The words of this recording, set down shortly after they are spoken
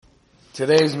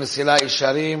Today's Mesilat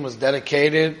Yesharim was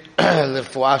dedicated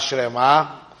L'Refuah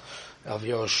Shlema of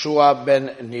Yoshua ben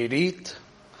Nirit.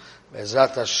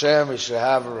 Be'ezrat Hashem, we should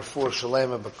have a Refuah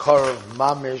Shlema B'Korov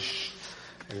Mamish,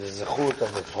 and the Zechut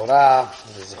of the Torah,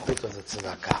 and the Zechut of the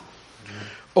Tzedakah.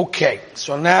 Okay,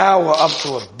 so now we're up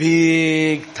to a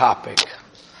big topic.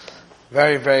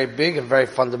 Very, very big and very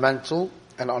fundamental,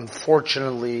 and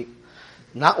unfortunately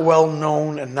not well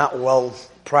known and not well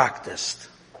practiced,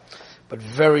 but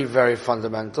very, very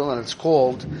fundamental, and it's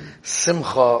called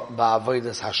Simcha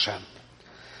ba'avodas Hashem.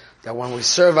 That when we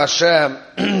serve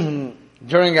Hashem,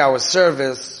 during our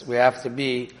service, we have to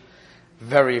be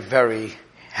very, very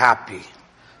happy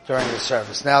during the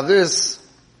service. Now this,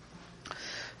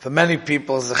 for many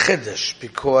people, is a chiddush,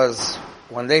 because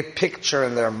when they picture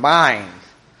in their mind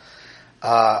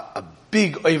a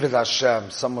big Oved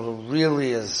Hashem, someone who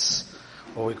really is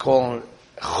what we call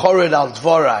chored al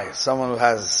dvorai, someone who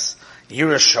has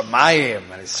Yirah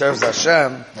Shamayim and he serves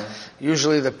Hashem,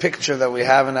 usually the picture that we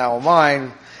have in our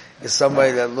mind is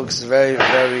somebody that looks very,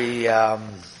 very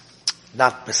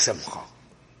not besimcha,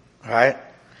 right?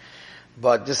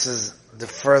 But this is the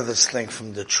furthest thing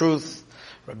from the truth.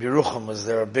 Rabbi Yerucham, was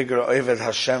there a bigger Oved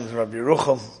Hashem than Rabbi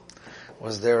Yerucham?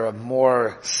 Was there a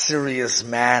more serious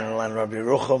man than Rabbi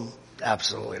Yerucham?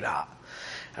 Absolutely not.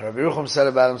 And Rabbi Yerucham said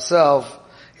about himself,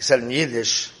 he said in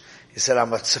Yiddish, he said,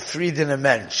 I'm a zufriedene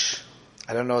mensch.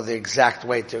 I don't know the exact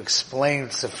way to explain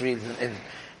zufrieden in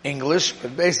English,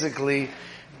 but basically,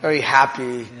 very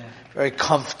happy, very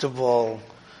comfortable,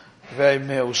 very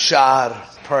meushar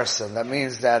person. That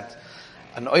means that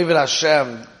an Oved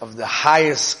Hashem of the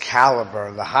highest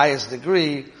caliber, the highest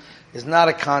degree, is not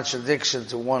a contradiction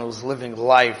to one who's living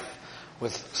life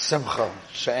with simcha,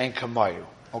 she'en kamayu.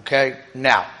 Okay?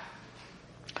 Now,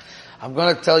 I'm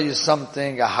going to tell you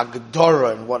something, a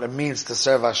hagdorah, and what it means to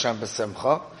serve Hashem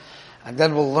b'simcha, and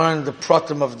then we'll learn the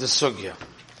pratim of the sugya.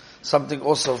 Something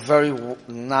also very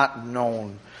not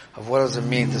known of what does it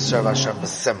mean to serve Hashem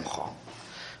b'simcha.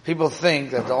 People think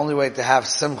that the only way to have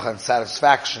simcha and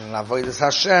satisfaction in avodas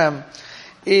Hashem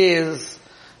is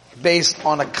based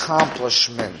on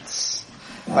accomplishments.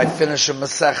 If I finish a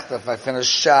Masechta, if I finish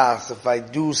Shas, if I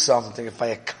do something, if I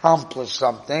accomplish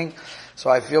something, so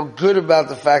I feel good about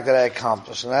the fact that I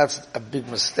accomplished. And that's a big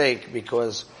mistake,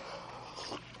 because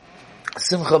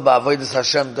Simcha ba'avodas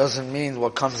Hashem doesn't mean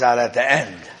what comes out at the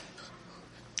end.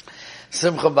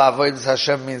 Simcha ba'avodas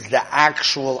Hashem means the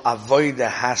actual avodah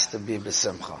has to be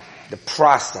b'simcha. The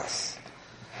process.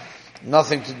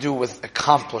 Nothing to do with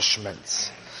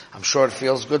accomplishments. I'm sure it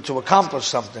feels good to accomplish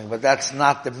something, but that's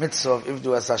not the mitzvah of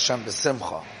Ivdu es Hashem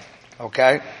b'simcha.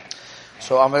 Okay?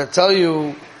 So I'm going to tell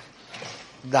you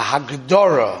the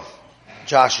Hagdorah.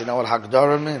 Josh, you know what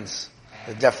Hagdorah means?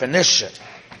 The definition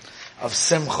of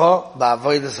Simcha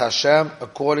ba'avodas Hashem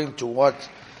according to what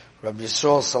Rabbi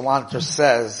Yisrael Salanter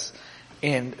says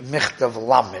in Michtav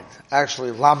Lamed.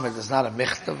 Actually, Lamed is not a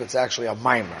Michtav, it's actually a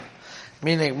Maimer.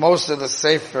 Meaning most of the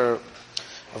Sefer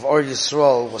of Or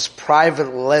Yisrael was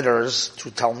private letters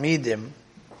to Talmidim,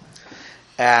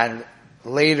 and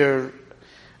later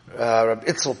Rabbi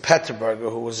Itzel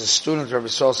Petterberger, who was a student of Rabbi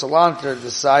Yisrael Salanter,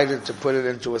 decided to put it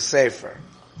into a Sefer.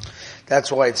 That's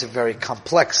why it's a very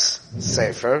complex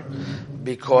Sefer,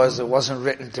 because it wasn't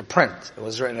written to print. It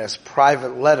was written as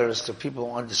private letters to people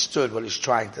who understood what he's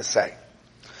trying to say.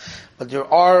 But there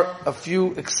are a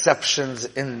few exceptions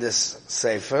in this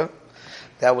Sefer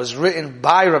that was written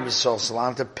by Rabbi Yisrael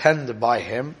Salanter, penned by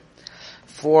him,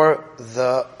 for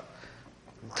the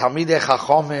Talmidei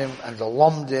Chachomim and the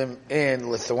Lomdim in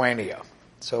Lithuania.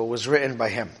 So it was written by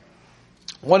him.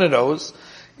 One of those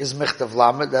is Michtav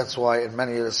Lamed. That's why in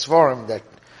many of the Sforim that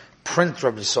print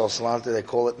Rabbi Yisrael Salanter, they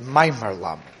call it Maimer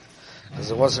Lamed.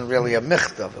 Because it wasn't really a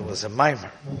Michtav, it was a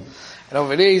Maimer. And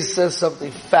over there he says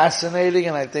something fascinating,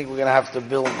 and I think we're going to have to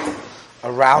build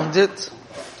around it.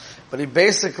 But he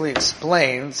basically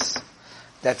explains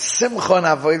that Simcha and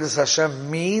Avodas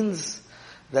Hashem means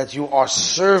that you are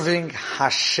serving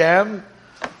Hashem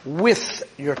with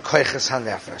your koiches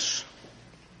hanefesh.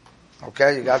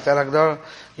 Okay, you got that, Agdor?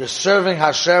 You're serving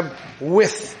Hashem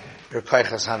with your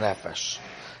koiches hanefesh.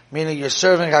 Meaning you're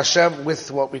serving Hashem with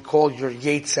what we call your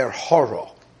Yetzer Hara.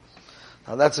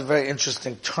 Now that's a very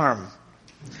interesting term.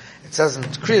 It says in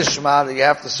Kriyas Shema that you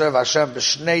have to serve Hashem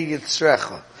b'shnei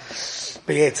yitzrecha.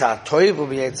 B'yetzer toiv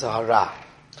u'b'yetzer hara.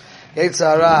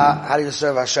 Yetzer hara, how do you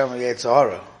serve Hashem with Yetzer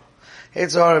hara?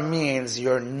 Yetzer hara means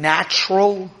your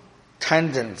natural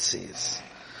tendencies,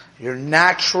 your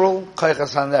natural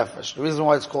koiches hanefesh. The reason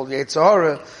why it's called Yetzer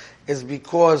hara is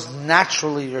because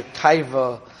naturally your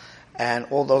taiva and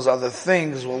all those other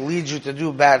things will lead you to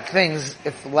do bad things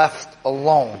if left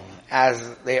alone.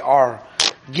 as they are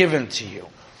given to you.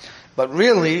 But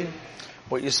really,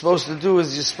 what you're supposed to do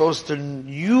is you're supposed to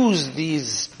use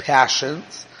these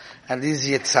passions and these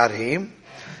yitzarim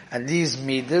and these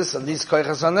midas and these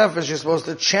koichas hanefesh. You're supposed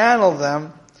to channel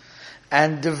them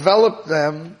and develop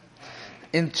them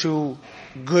into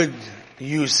good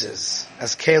uses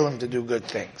as kalim to do good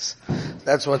things.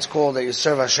 That's what's called that you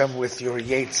serve Hashem with your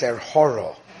yetzer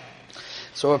hara.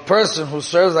 So a person who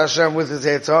serves Hashem with his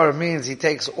yetzer hara means he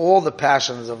takes all the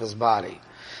passions of his body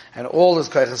and all his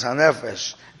koichas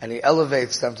hanefesh and he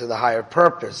elevates them to the higher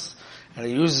purpose and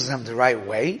he uses them the right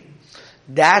way.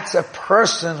 That's a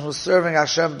person who's serving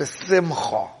Hashem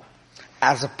b'simcha,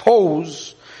 as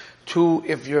opposed to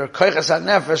if your koichas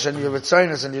hanefesh and your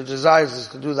ritzonos and your desires is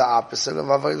to do the opposite of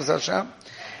avodas Hashem,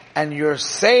 and your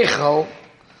seichel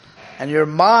and your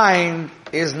mind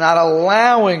is not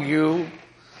allowing you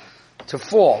to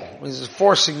fall. It's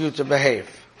forcing you to behave.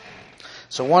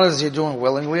 So one is you're doing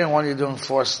willingly, and one you're being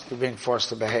forced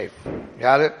to behave.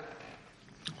 Got it?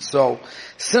 So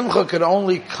simcha could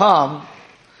only come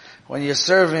when you're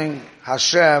serving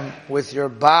Hashem with your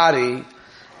body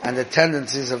and the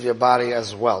tendencies of your body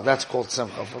as well. That's called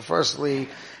simcha. For firstly,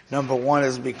 number one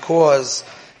is because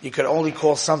you could only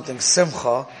call something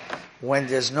simcha when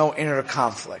there's no inner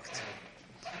conflict.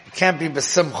 You can't be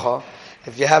besimcha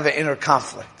if you have an inner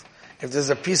conflict. If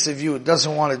there's a piece of you that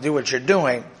doesn't want to do what you're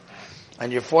doing,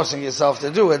 and you're forcing yourself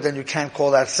to do it, then you can't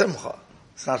call that simcha.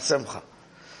 It's not simcha.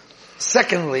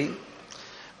 Secondly,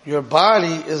 your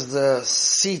body is the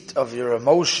seat of your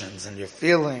emotions and your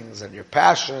feelings and your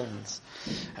passions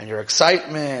and your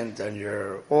excitement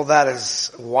and all that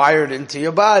is wired into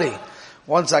your body.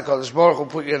 Once HaKadosh Baruch Hu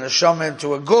put your neshama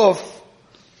into a guf,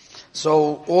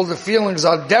 so all the feelings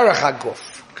are derech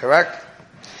haguf, correct?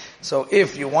 So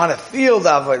if you want to feel the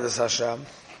avodas Hashem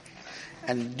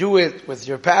and do it with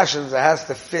your passions, it has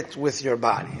to fit with your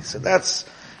body. So that's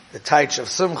the taich of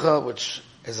simcha, which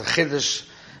is a chiddush,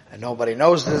 and nobody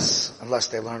knows this unless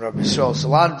they learn Rabbi Yisrael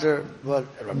Salanter, but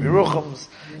Rabbi Ruchams,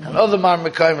 and other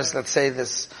Marmikaimis that say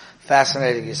this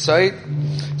fascinating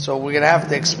yisoid. So we're going to have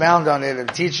to expound on it and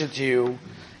teach it to you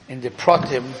in the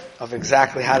pratim of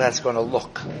exactly how that's going to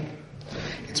look.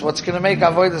 It's what's going to make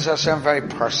avodas Hashem very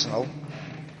personal,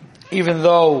 even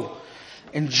though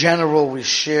in general we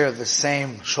share the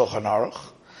same Shulchan Aruch,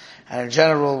 and in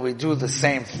general we do the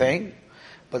same thing.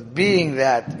 But being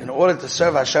that, in order to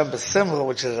serve Hashem b'simcha,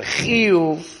 which is a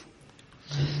chiyuv,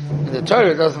 in the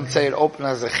Torah it doesn't say it open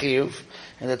as a chiyuv.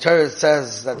 In the Torah it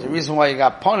says that the reason why you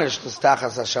got punished is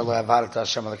tachas Hashem le'avarat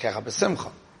Hashem le'kecha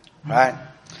b'simcha. Right?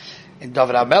 And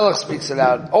David HaMelech speaks it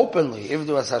out openly.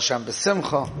 Ivdu as Hashem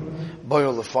b'simcha,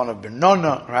 boyo lefonav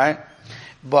b'nona, right?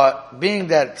 But being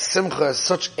that simcha is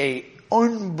such a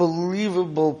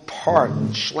unbelievable part,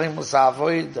 shleimus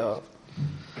avodah,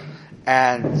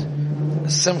 and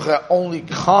simcha only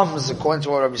comes, according to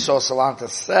what Rabbi Yisrael Salanta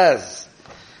says,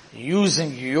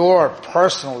 using your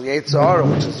personal yetzer hara,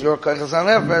 which is your koichas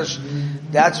hanefesh.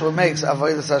 That's what makes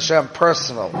avodas Hashem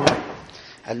personal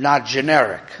and not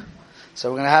generic. So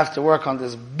we're going to have to work on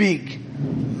this big,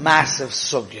 massive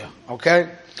sugya. Okay?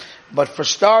 But for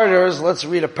starters, let's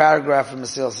read a paragraph from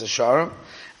Mesilas Yesharim,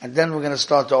 and then we're going to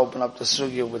start to open up the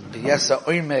sugya with b'yesa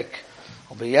oimek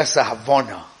or b'yesa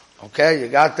havona. Okay, you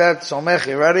got that? Somech,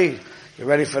 you ready? You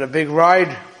ready for the big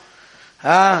ride?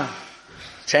 Huh?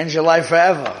 Change your life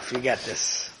forever if you get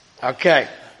this. Okay.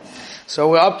 So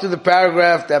we're up to the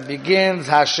paragraph that begins,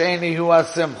 Hasheni hu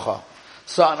hasimcha.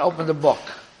 Son, open the book.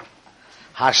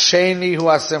 Hasheni hu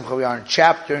hasimcha. We are in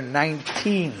chapter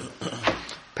 19.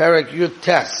 Perek Yud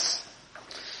Tes.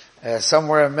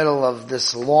 Somewhere in the middle of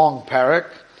this long perek.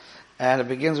 And it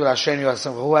begins with Hasheni hu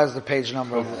hasimcha. Who has the page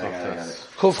number?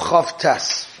 Kuf Chav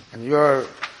Tes. In your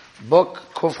book,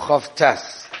 Kuf Chav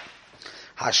Tes.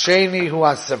 Hasheni hu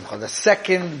hasimcha. The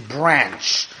second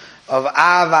branch of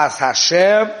Avas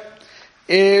Hashem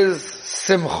is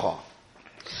Simcha.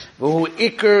 V'hu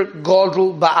Iker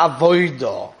Godel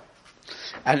Ba'avodah.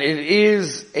 And it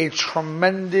is a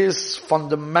tremendous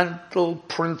fundamental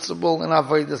principle in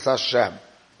Avodas Hashem.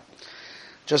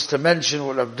 Just to mention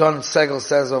what Abdon Segel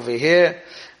says over here,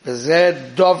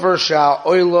 V'zeh dover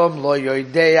sha'olam lo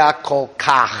yoidea kol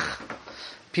kach.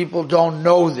 People don't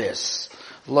know this.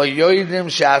 Lo yoidim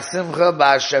sha'asimcha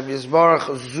ba'Hashem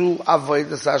yizbarach zu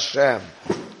avodas Hashem.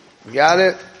 Got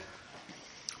it?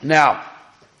 Now,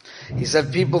 he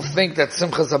said people think that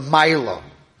simcha is a maila.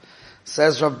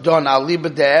 Says Rab Don, aliba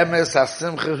de'emes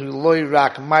hasimcha hu loy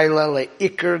rak maila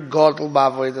le'ikr godel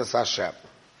ba'avodas Hashem.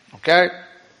 Okay?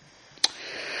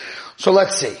 So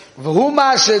let's see. V'hu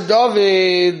ma'aseh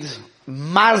David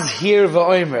mazhir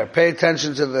v'oimer. Pay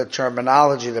attention to the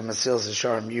terminology that Mesil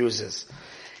Zisharim uses.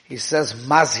 He says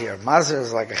mazhir. Mazhir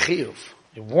is like a chiyuv.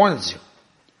 He warns you.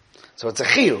 So it's a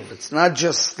chiyuv. It's not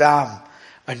just a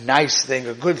nice thing,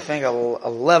 a good thing, a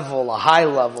level, a high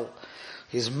level.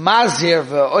 He's mazhir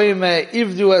v'oimer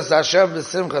ivdu es Hashem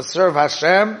b'simcha. Serve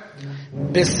Hashem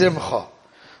b'simcha.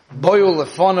 Boyu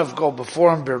lefonav, go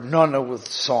before him b'nona with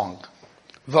song.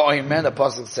 V'oimer, the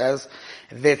pasuk says,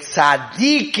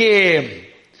 v'tzadikim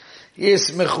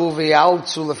yismechu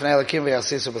v'yaltzu lefnei Elokim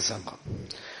v'yasisu b'simcha.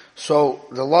 So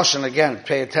the lashon again,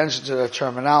 pay attention to the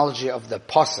terminology of the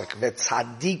pasuk.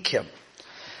 V'tzadikim.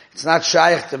 It's not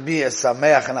shaykh to be a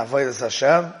sameach and avodas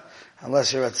Hashem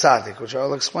unless you're a tzaddik, which I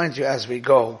will explain to you as we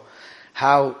go.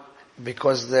 How,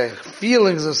 because the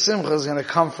feelings of simcha is going to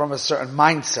come from a certain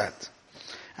mindset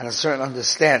and a certain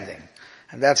understanding.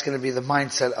 And that's going to be the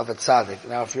mindset of a tzaddik.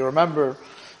 Now, if you remember,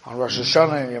 on Rosh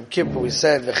Hashanah and Yom Kippur, we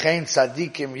said, V'chein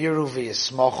tzadikim yiru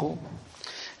v'yismochu,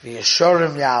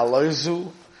 v'yeshorim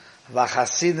ya'aloizu,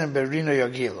 v'chasidim berino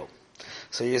yogilu.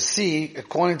 So you see,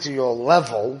 according to your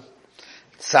level,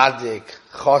 tzaddik,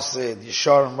 chosid,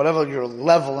 yeshorim, whatever your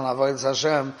level in avodas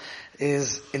Hashem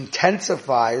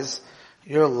intensifies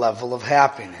your level of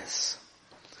happiness.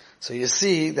 So you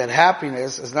see that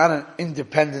happiness is not an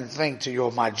independent thing to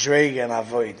your madrega and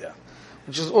avodah,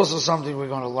 which is also something we're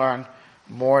going to learn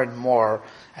more and more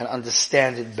and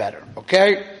understand it better.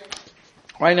 Okay?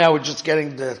 Right now we're just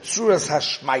getting the tzuras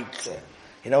hashmaitze.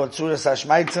 You know what tzuras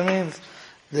hashmaitze means?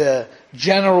 The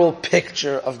general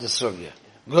picture of the sugya.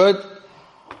 Good?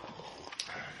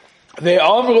 And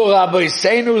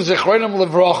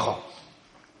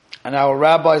our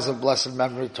rabbis of blessed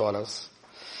memory taught us,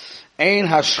 Ein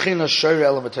hashchina shoyre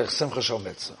ela b'tech simcha shel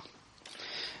mitzvah.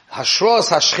 Hashros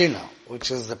hashchina,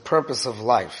 which is the purpose of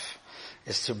life,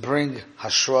 is to bring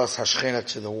hashros hashchina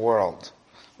to the world,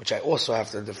 which I also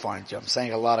have to define to you. I'm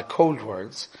saying a lot of code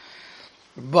words,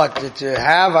 but to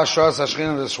have hashros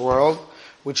hashchina in this world,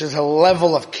 which is a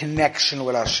level of connection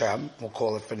with Hashem, we'll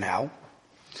call it for now,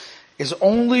 is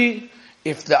only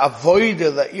if the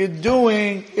avodah that you're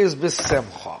doing is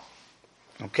b'simcha.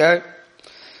 Okay?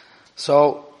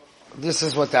 So, this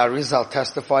is what the Arizal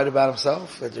testified about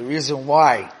himself, that the reason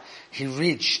why he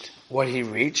reached what he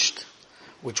reached,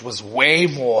 which was way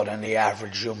more than the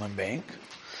average human being,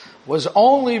 was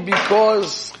only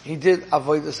because he did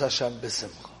avodas Hashem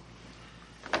b'simcha.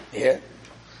 Yeah?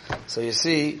 So you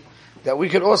see that we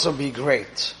could also be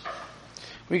great.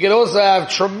 We could also have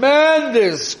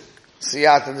tremendous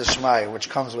siyata d'shmaya, which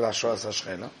comes with Hashras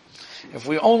Hashchina, if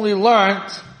we only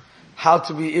learned how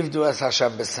to be ivdu es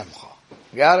Hashem b'simcha.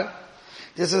 Got it?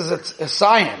 This is a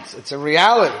science. It's a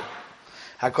reality.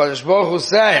 HaKadosh Baruch Hu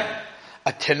said,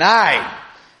 a Tanai,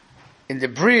 in the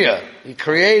Bria, He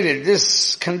created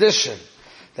this condition,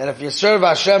 that if you serve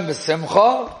Hashem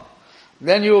b'simcha,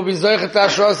 then you will be zoichet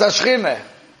Hashras Hashchina.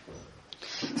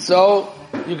 So,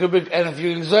 you could be, and if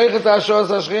you zoichet Hashras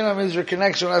Hashchina, means your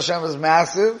connection with Hashem is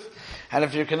massive, and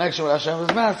if your connection with Hashem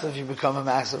is massive, you become a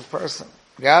massive person.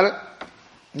 Got it?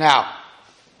 Now,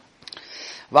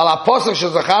 ועל הפוסק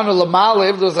שזכרנו למעלה,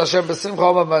 עבדו את השם בשמחה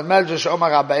ובמדרש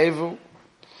עומר רבאיבו,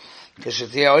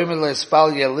 כשתהיה אוימד לא יספל,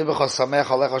 יהיה ליבך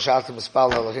שמח, הולך שאלתי מספל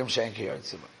לאלוהים שאין כי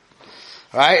יועצים.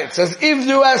 Right? It says,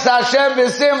 עבדו את השם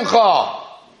בשמחה.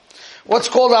 What's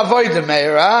called avoida,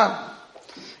 Meir, huh?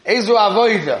 איזו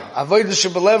avoida? Avoida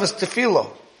שבלב is tefillah.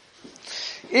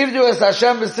 עבדו את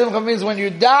השם בשמחה means when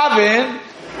you daven,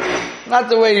 not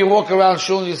the way you walk around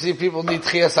shul and you see people need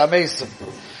chiyas hamesim.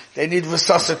 They need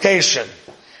resuscitation.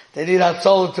 They need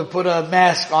Hatzolah to put a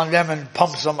mask on them and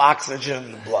pump some oxygen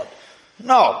in the blood.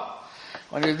 No.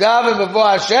 When you daven before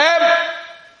Hashem,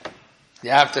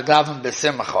 you have to daven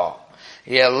b'simcha.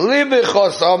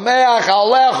 Yelibicho someach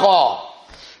alecho.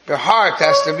 Your heart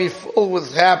has to be full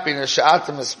with happiness.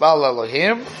 She'atem espal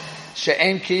Elohim.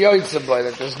 She'en ki yoytzeboy.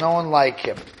 That there's no one like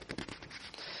Him.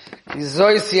 Because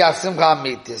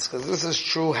this is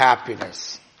true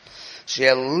happiness.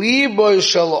 She'eliboy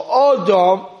shel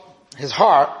odom, his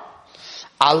heart,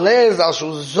 that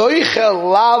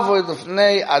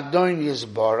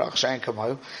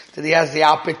he has the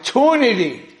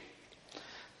opportunity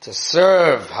to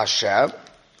serve Hashem,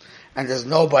 and there's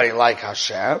nobody like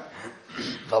Hashem.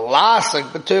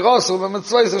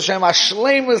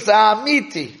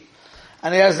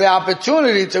 And he has the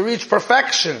opportunity to reach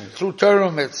perfection through Torah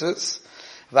mitzvahs,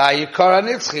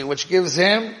 which gives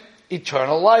him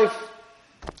eternal life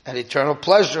and eternal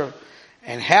pleasure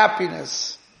and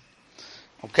happiness.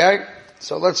 Okay?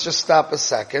 So let's just stop a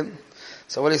second.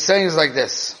 So what he's saying is like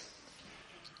this.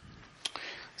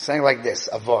 He's saying like this,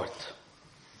 avort.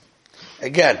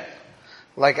 Again,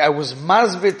 like I was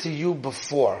masbit to you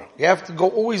before. You have to go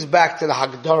always back to the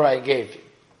Hagdara I gave you.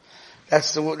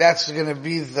 That's going to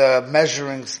be the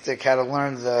measuring stick, how to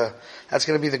learn that's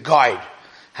going to be the guide,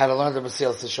 how to learn the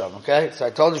Mesilas Yesharim, okay? So I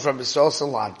told you from Yisrael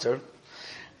Salanter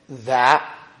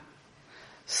that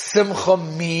Simcha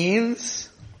means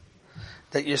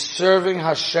that you're serving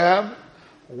Hashem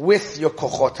with your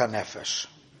kochot hanefesh.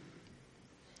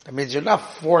 That means you're not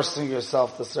forcing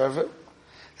yourself to serve it.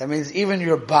 That means even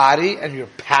your body and your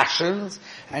passions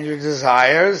and your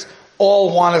desires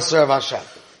all want to serve Hashem.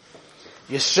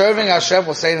 You're serving Hashem,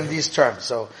 we'll say it in these terms.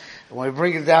 So when we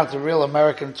bring it down to real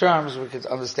American terms, we can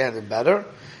understand it better.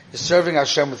 You're serving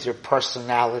Hashem with your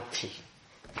personality.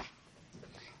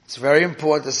 It's very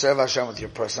important to serve Hashem with your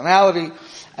personality,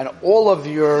 and all of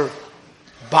your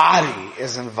body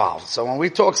is involved. So when we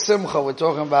talk Simcha, we're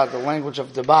talking about the language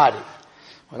of the body.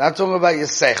 We're not talking about your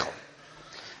seichel.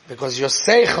 Because your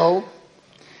seichel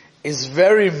is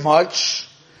very much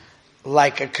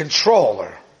like a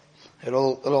controller.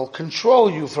 It'll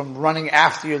control you from running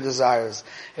after your desires.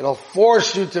 It'll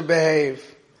force you to behave.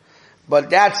 But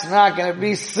that's not going to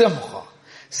be Simcha.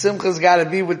 Simcha's got to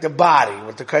be with the body,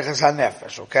 with the kochos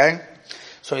hanefesh, okay?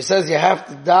 So he says you have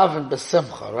to daven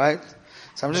b'simcha, right?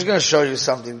 So I'm just going to show you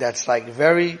something that's like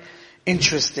very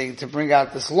interesting to bring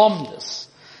out this lumdus.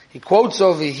 He quotes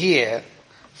over here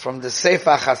from the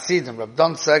Sefer Hasidim. Reb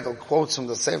Don Segel quotes from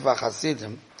the Sefer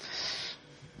Hasidim.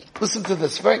 Listen to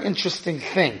this very interesting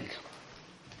thing.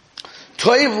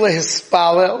 Toiv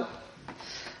lehispalel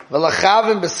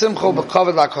v'lachavim b'simcha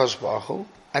b'kavod l'Hakadosh Baruch Hu.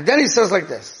 And then he says like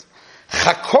this.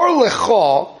 Chakor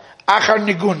lecho achar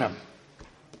nigunim.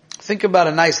 Think about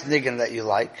a nice nigun that you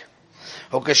like.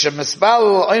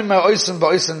 Ukeshemispalel oimer oisin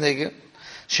ba'oisin nigun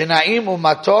shenaim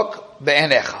umatok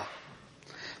be'enecha.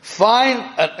 Find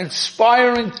an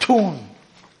inspiring tune.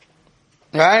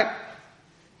 Right?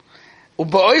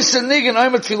 U'ba'oisin nigun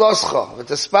oimer tfiloscha.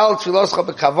 V'tespal tfiloscha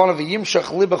b'kavona v'yimshach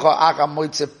libecha achar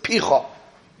moitze picha.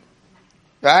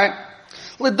 Right?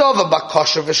 L'dova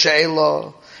b'kosher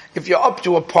v'she'ela. If you're up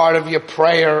to a part of your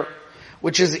prayer,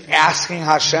 which is asking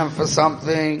Hashem for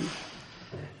something,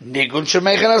 nigun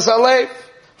shemechenas alev.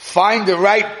 Find the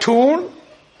right tune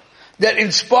that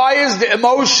inspires the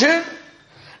emotion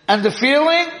and the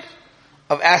feeling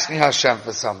of asking Hashem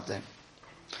for something.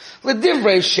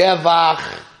 L'divrei shevach.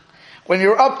 When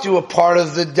you're up to a part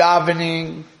of the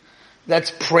davening that's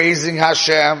praising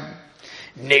Hashem,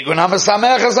 nigun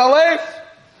hamasamechas alev.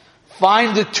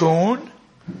 Find the tune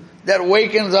that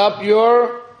wakens up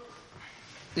your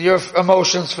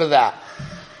emotions for that.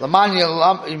 He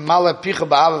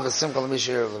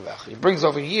brings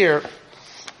over here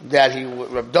that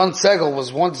Reb Don Segel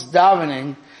was once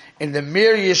davening in the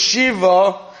Mir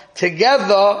Yeshiva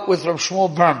together with Reb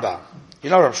Shmuel Birnbaum.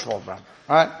 You know Reb Shmuel Birnbaum,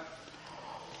 right?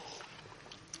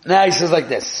 Now he says like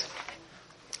this.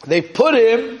 They put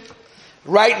him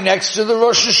right next to the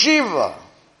Rosh Yeshiva.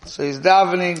 So he's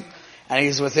davening and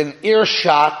he's within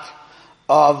earshot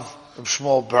of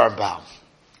Shmuel Birnbaum.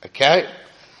 Okay?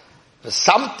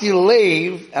 V'samti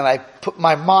leiv, and I put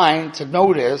my mind to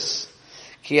notice,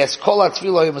 ki es kol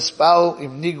ha'tfilo yimaspal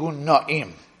im nigun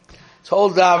na'im. His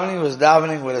whole davening was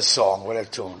davening with a song, with a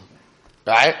tune.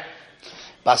 Right?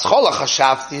 B'aschola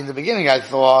chashavti, in the beginning I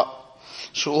thought,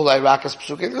 she'ulai rakas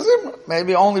p'sukei d'zimra.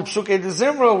 Maybe only p'sukei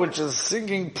d'zimra, which is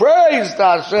singing praise to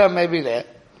Hashem, maybe there.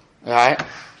 Right?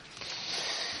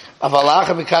 That's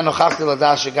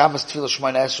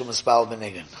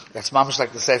mamish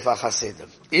like the Sefer Hasidim.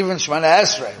 Even Shemona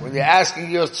Esrei, when you're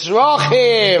asking your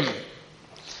tzrochim,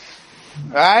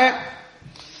 right?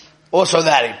 Also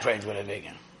that he prayed with a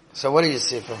nigun. So what do you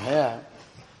see from here?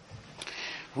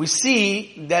 We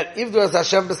see that if there's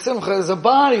Hashem b'simcha is a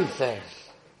body thing.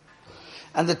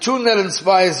 And the tune that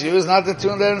inspires you is not the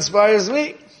tune that inspires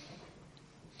me.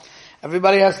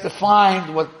 Everybody has to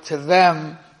find what to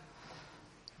them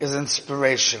is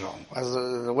inspirational. As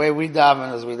the way we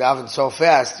daven is we daven so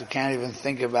fast, you can't even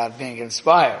think about being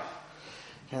inspired.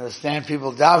 You understand?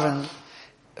 People daven,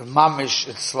 mamish,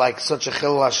 it's like such a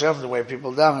chilul Hashem, the way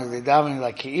people daven. They daven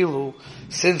like ki'ilu,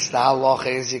 since the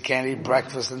halacha is you can't eat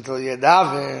breakfast until you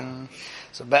daven.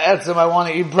 So be'etzem I want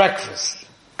to eat breakfast.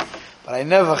 But I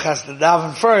never has to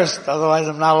daven first, otherwise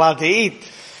I'm not allowed to eat.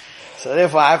 So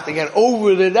therefore I have to get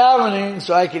over the davening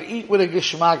so I can eat with a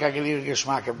geshmak, I can eat a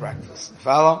geshmak at breakfast.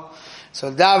 Follow?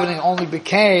 So davening only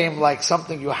became like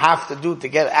something you have to do to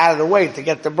get out of the way to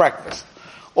get to breakfast.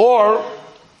 Or,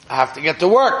 I have to get to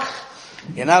work.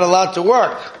 You're not allowed to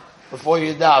work before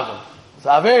you daven. It's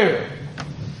aveir.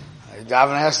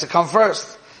 Davening has to come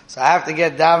first. So I have to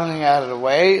get davening out of the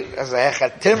way as a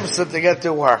hechatimsa to get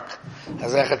to work.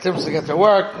 As a hechatimsa to get to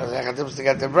work, as a hechatimsa to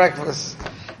get to breakfast.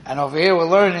 And over here we're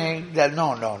learning that no.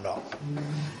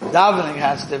 Davening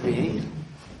has to be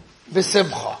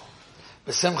b'simcha.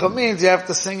 B'simcha means you have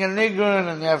to sing a nigun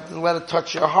and you have to let it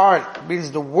touch your heart. It means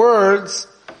the words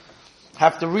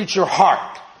have to reach your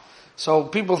heart. So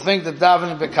people think that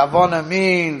davening b'kavona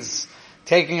means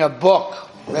taking a book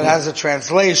that has a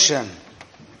translation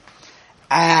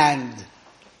and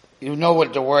you know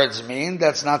what the words mean.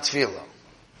 That's not tefillah.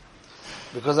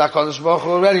 Because HaKadosh Baruch Hu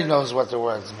already knows what the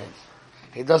words mean.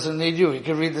 He doesn't need you. He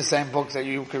can read the same book that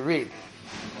you can read.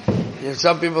 If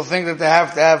some people think that they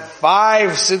have to have 5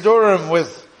 Sidurim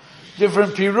with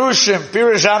different Pirushim,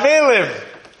 Pirush Hamilim.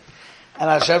 And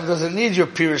Hashem doesn't need your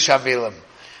Pirush Hamilim.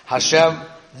 Hashem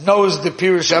knows the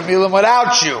Pirush Hamilim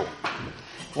without you.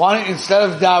 Why don't you, instead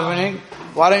of davening,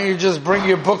 why don't you just bring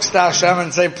your books to Hashem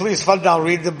and say, please, Fadal,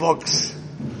 read the books.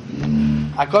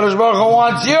 HaKadosh Baruch Hu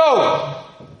wants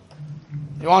you.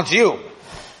 He wants you.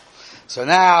 So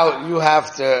now you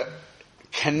have to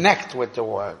connect with the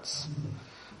words.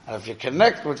 And if you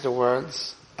connect with the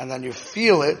words, and then you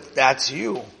feel it, that's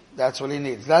you. That's what he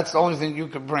needs. That's the only thing you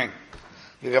can bring.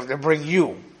 You have to bring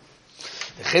you.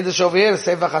 The Chiddush over here, the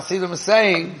Sefer Hasidim is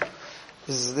saying,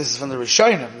 this is from the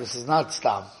Rishonim, this is not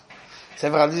Stam.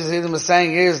 Sefer Hasidim is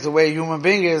saying is the way a human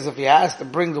being is, if he has to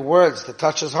bring the words to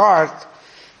touch his heart,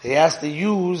 he has to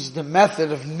use the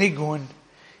method of nigun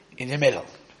in the middle.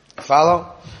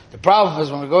 Follow? The problem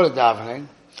is when we go to davening,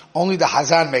 only the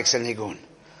Hazan makes a nigun.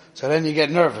 So then you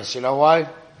get nervous. You know why?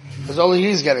 Because only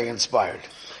he's getting inspired.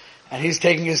 And he's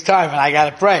taking his time and I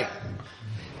gotta pray.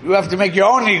 You have to make your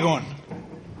own nigun.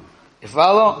 You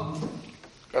follow?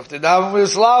 You have to daven with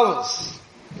slavas.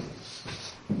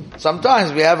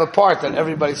 Sometimes we have a part that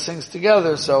everybody sings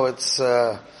together, so it's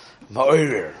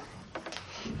ma'orir.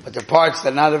 But the parts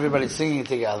that not everybody's singing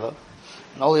together,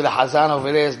 and only the Hazan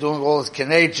over there is doing all his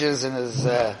keneches and his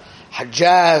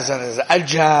hajjaz and his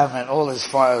ajam and all his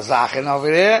zachin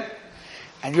over there,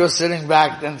 and you're sitting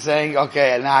back then saying,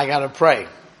 okay, now I gotta pray.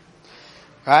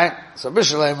 Right? So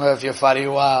Bishalema, if you're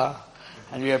fariwa,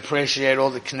 and you appreciate all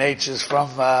the keneches from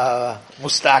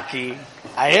Mustaki,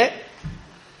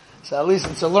 so at least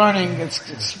it's a learning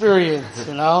experience,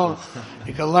 you know.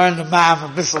 You can learn the ma'am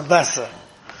of Bissel Besser.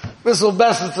 Bissel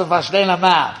Besser to Vashdena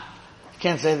ma'am.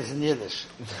 Can't say this in Yiddish.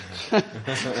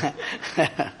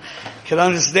 Can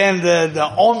understand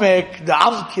the omek, the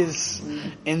amkis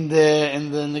in the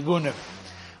nigunim.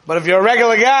 But if you're a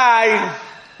regular guy,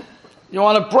 you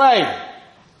want to pray.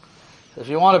 So if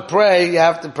you want to pray, you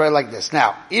have to pray like this.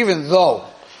 Now, even though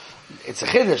it's a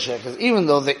chiddush, because even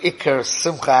though the ikar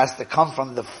simcha has to come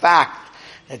from the fact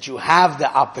that you have the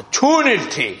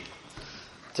opportunity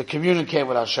to communicate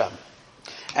with Hashem,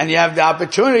 and you have the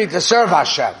opportunity to serve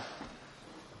Hashem,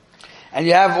 and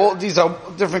you have all these are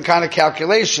different kind of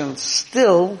calculations.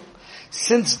 Still,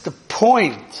 since the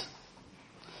point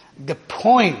in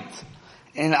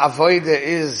avodah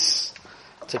is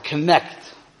to connect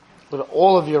with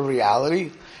all of your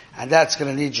reality, and that's going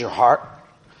to need your heart,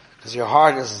 because your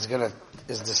heart is the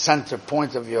center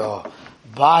point of your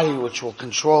body, which will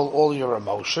control all your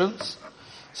emotions.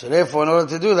 So therefore, in order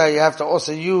to do that, you have to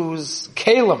also use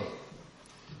kalim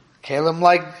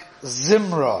like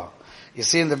zimra. You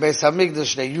see in the Beis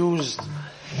Hamikdash they used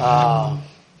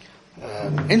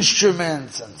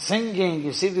instruments and singing.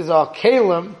 You see these are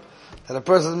kalim that a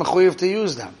person is mechuyev to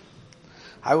use them.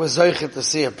 I was zoichet to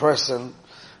see a person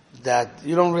that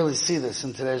you don't really see this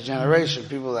in today's generation,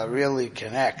 people that really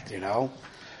connect, you know.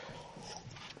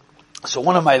 So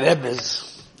one of my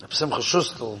Rebbes, Simcha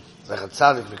Shustel, Zechat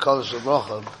Tzadik V'Kodesh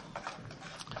L'Brocha,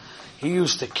 he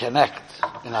used to connect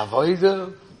in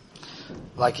avodah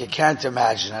like you can't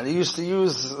imagine. And he used to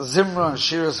use Zimra and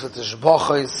Shiras with the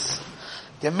Shbochos.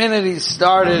 The minute he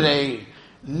started a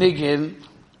niggin,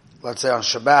 let's say on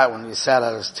Shabbat when he sat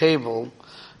at his table,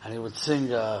 and he would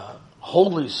sing a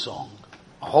holy song,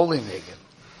 a holy niggin,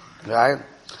 right?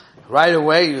 Right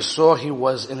away you saw he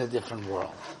was in a different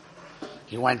world.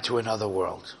 He went to another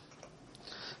world.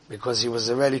 Because he was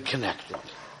already connected.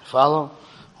 Follow?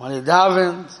 When he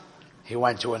davened, he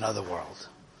went to another world.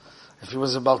 If he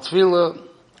was about tefillah,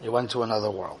 he went to another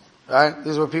world. Right?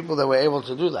 These were people that were able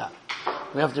to do that.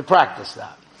 We have to practice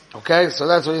that. Okay? So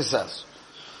that's what he says.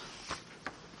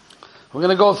 We're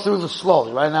going to go through this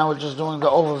slowly. Right now we're just doing the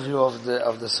overview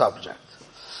of the subject.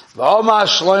 V'omar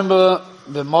shloimeh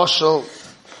b'moshel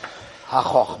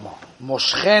ha'chochma.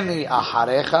 Moshcheni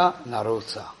aharecha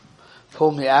narutza.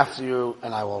 Pull me after you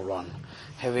and I will run.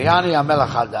 Heviani amelach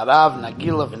hadarav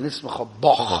nagila v'nismecha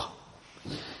boch.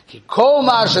 Ki kol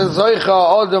ma shezoicha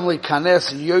odom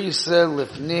likanes yoyse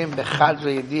lifnim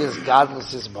bechadre yediyas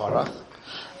gadlus yisbarach.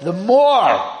 The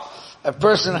more a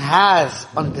person has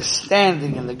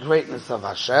understanding in the greatness of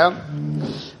Hashem,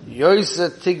 yoyse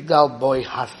tigdal boy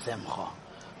hasimcha.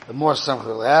 The more simcha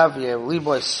you'll have, you have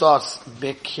liboy sos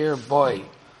bekir boy.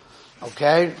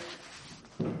 Okay?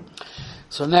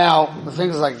 So now, the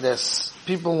things like this,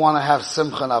 people want to have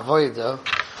simcha and avoida,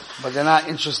 but they're not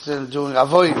interested in doing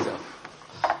avoida.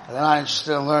 They're not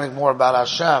interested in learning more about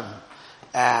Hashem.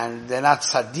 And they're not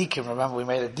tzaddikim. Remember, we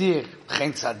made a dir.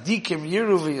 Chen tzaddikim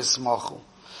yiru v'yismochu.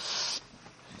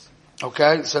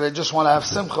 Okay? So they just want to have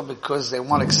simcha because they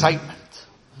want excitement.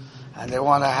 And they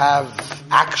want to have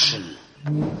action.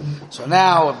 So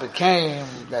now it became,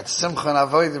 that simcha and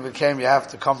avodah became, you have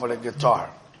to come with a guitar.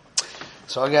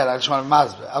 So again, I just want to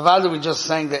mazbeh. Avada, we just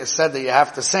said that you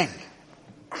have to sing.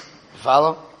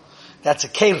 Follow? That's a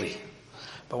keli.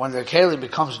 But when the keli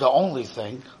becomes the only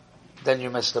thing, then you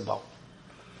miss the boat.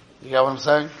 You get what I'm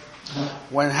saying?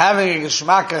 When having a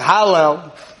geshmak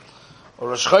hallel, or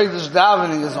Rosh Chodesh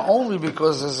davening is only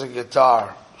because there's a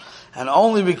guitar, and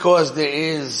only because there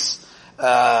is,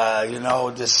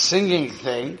 this singing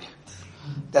thing,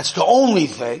 that's the only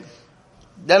thing,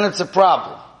 then it's a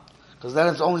problem. Because then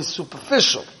it's only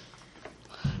superficial.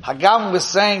 Hagam was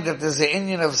saying that there's an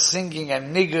Indian of singing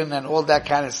and nigun and all that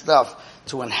kind of stuff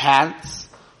to enhance.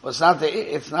 But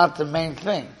it's not the main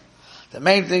thing. The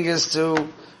main thing is to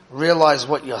realize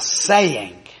what you're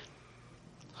saying.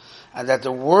 And that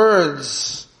the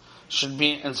words should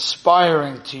be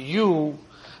inspiring to you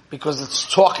because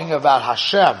it's talking about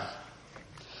Hashem.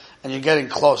 And you're getting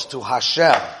close to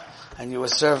Hashem. And you are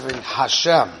serving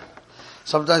Hashem.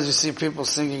 Sometimes you see people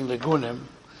singing Nigunim,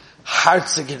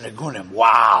 Hartzig in Nigunim,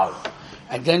 wow!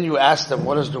 And then you ask them,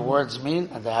 what does the words mean?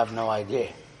 And they have no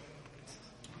idea.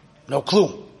 No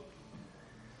clue.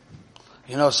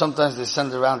 Sometimes they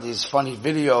send around these funny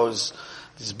videos,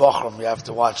 these bochum, you have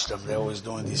to watch them, they're always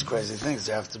doing these crazy things,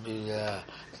 they have to be,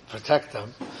 protect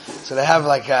them. So they have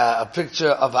like a picture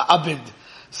of a abid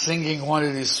singing one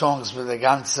of these songs with the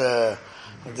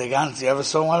ganze, you ever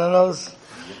saw one of those?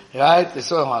 Right? They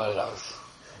saw one of those.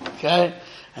 Okay?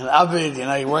 And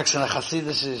Abid, he works in a Hasidic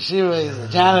yeshiva, he's a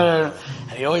janitor,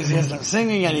 and he always hears them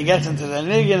singing, and he gets into the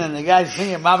niggin, and the guy's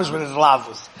singing mamish with his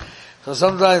lavus. So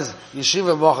sometimes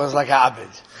yeshiva bocha is like an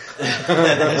Abid.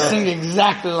 They sing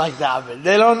exactly like the Abid.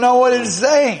 They don't know what it's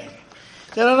saying.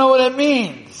 They don't know what it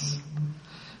means.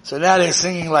 So now they're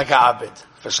singing like an Abid.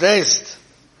 Verstehst?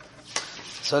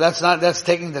 So that's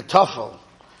taking the tuffle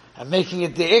and making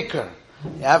it the ikr.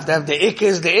 You have to have the ikka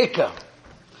is the ikka.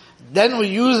 Then we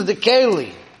use the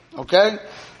keli. Okay?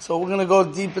 So we're going to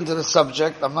go deep into the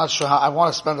subject. I'm not sure how, I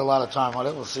want to spend a lot of time on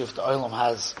it. We'll see if the Olam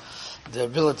has the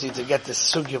ability to get this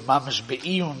sugya mamish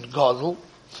be'iyun gadol.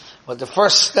 But the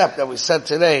first step that we said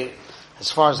today,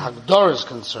 as far as Hagdor is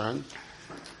concerned,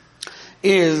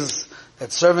 is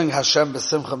that serving Hashem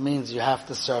b'simcha means you have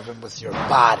to serve Him with your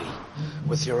body,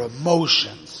 with your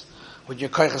emotions, with your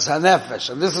koiches hanefesh.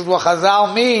 And this is what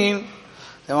Chazal mean.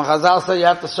 And when Chazal say you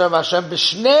have to serve Hashem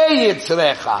b'shnei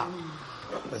yitzrecha,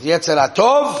 with Yetzer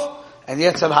HaTov and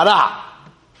Yetzer Hara.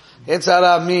 Yetzer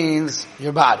Hara means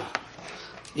your body.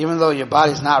 Even though your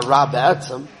body's not Ra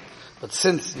Be'etzem, but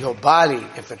since your body,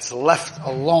 if it's left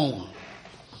alone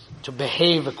to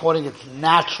behave according to its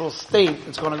natural state,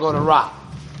 it's going to go to Ra.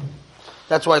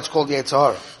 That's why it's called Yetzer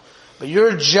Hara. But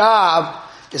your job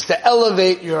is to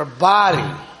elevate your body,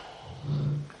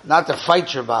 not to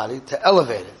fight your body, to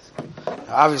elevate it.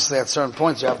 Now, obviously, at certain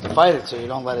points, you have to fight it, so you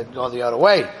don't let it go the other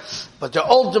way. But the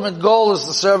ultimate goal is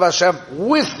to serve Hashem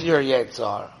with your Yetzer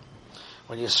Hara.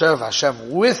 When you serve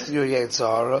Hashem with your Yetzer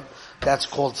Hara, that's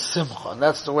called Simcha. And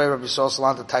that's the way Rabbi Yisrael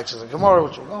Salanta teaches the Gemara,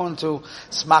 which we'll go into.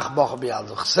 Smach bocha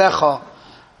bi'al.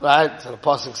 Right? So the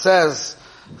Pasuk says,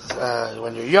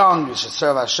 when you're young, you should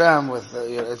serve Hashem with,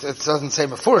 it doesn't say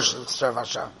Mefurish, serve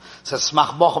Hashem. It says,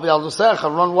 Smach bocha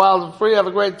bi'al, run wild and free, have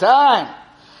a great time.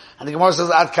 And the Gemara says,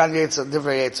 Ad kan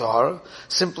divrei Yetzer Hara.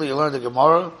 Simply you learn the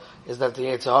Gemara, is that the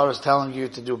Yetzer Hara is telling you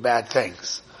to do bad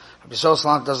things. Rabbi Yisrael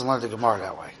Salanta doesn't learn the Gemara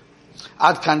that way.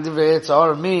 Ad kan divrei Yetzer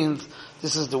Hara means,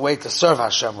 this is the way to serve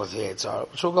Hashem with the Yetzer Hara,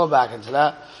 which we'll go back into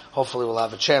that. Hopefully we'll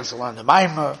have a chance to learn the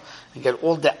Maimer and get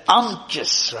all the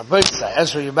Amkis. Rabbi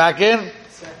Ezra, you back in?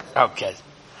 Okay.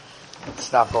 Let's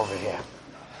stop over here.